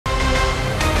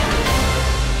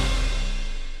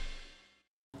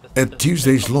At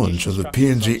Tuesday's launch of the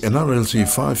PNG NRLC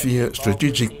 5-year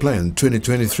strategic plan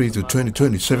 2023 to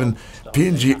 2027,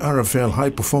 PNG RFL High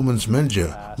Performance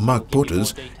Manager Mark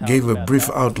Porters gave a brief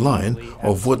outline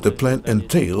of what the plan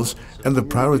entails and the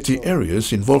priority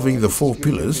areas involving the 4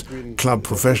 pillars: club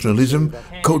professionalism,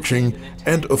 coaching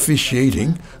and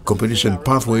officiating, competition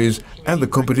pathways and the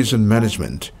competition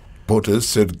management. Porters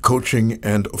said coaching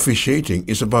and officiating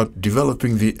is about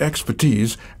developing the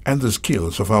expertise and the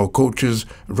skills of our coaches,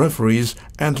 referees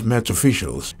and match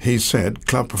officials. He said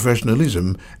club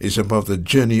professionalism is about the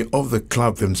journey of the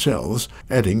club themselves,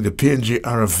 adding the PNG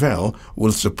RFL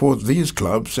will support these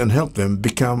clubs and help them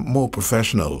become more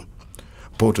professional.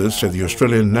 Porters said the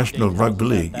Australian National Rugby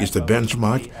League is the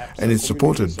benchmark and is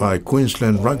supported by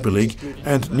Queensland Rugby League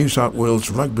and New South Wales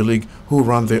Rugby League, who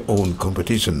run their own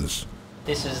competitions.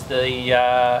 This is the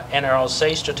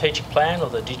NRLC strategic plan, or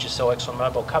the Digicel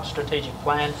ExxonMobil Cup strategic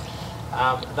plan.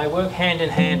 They work hand in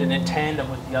hand and in tandem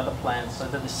with the other plans. So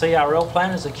the CRL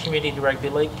plan is a Community Rugby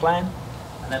League plan,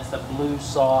 and that's the blue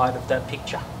side of that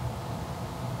picture.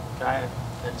 Okay,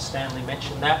 and Stanley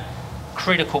mentioned that.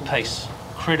 Critical piece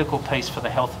for the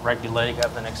health of rugby league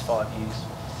over the next 5 years.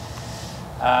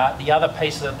 The other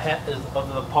piece of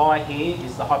the pie here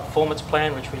is the high performance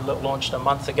plan, which we launched a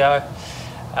month ago.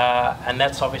 And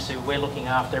that's obviously, we're looking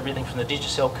after everything from the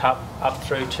Digicel Cup up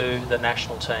through to the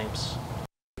national teams.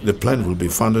 The plan will be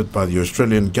funded by the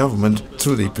Australian Government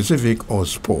through the Pacific or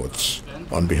Sports.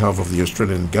 On behalf of the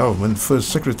Australian Government, First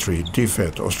Secretary,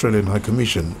 DFAT Australian High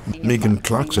Commission, Megan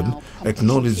Clarkson,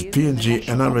 acknowledged PNG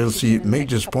NRLC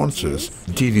major sponsors,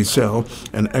 Digicel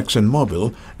and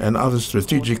ExxonMobil, and other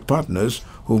strategic partners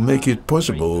who make it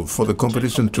possible for the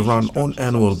competition to run on an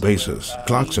annual basis.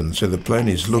 Clarkson said the plan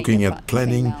is looking at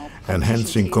planning,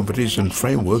 enhancing competition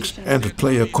frameworks and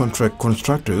player contract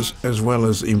constructors, as well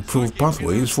as improved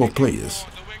pathways for players.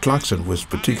 Clarkson was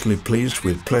particularly pleased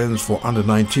with plans for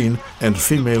under-19 and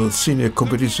female senior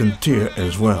competition tier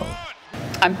as well.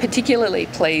 I'm particularly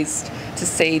pleased to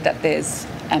see that there's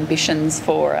ambitions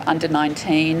for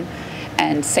under-19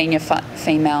 and senior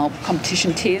female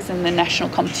competition tiers in the national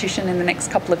competition in the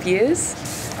next couple of years.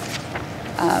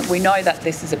 We know that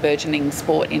this is a burgeoning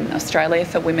sport in Australia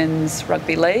for women's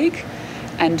rugby league,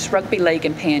 and rugby league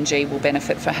and PNG will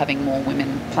benefit for having more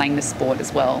women playing the sport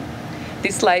as well.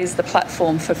 This lays the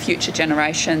platform for future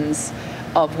generations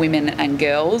of women and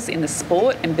girls in the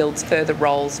sport and builds further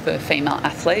roles for female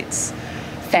athletes,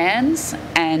 fans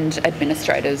and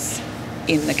administrators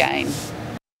in the game.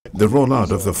 The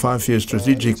rollout of the 5-year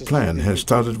strategic plan has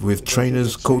started with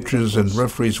trainers, coaches and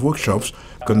referees workshops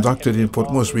conducted in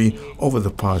Port Moresby over the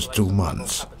past 2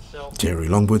 months. Terry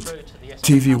Longwood,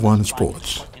 TVWAN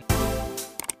Sports.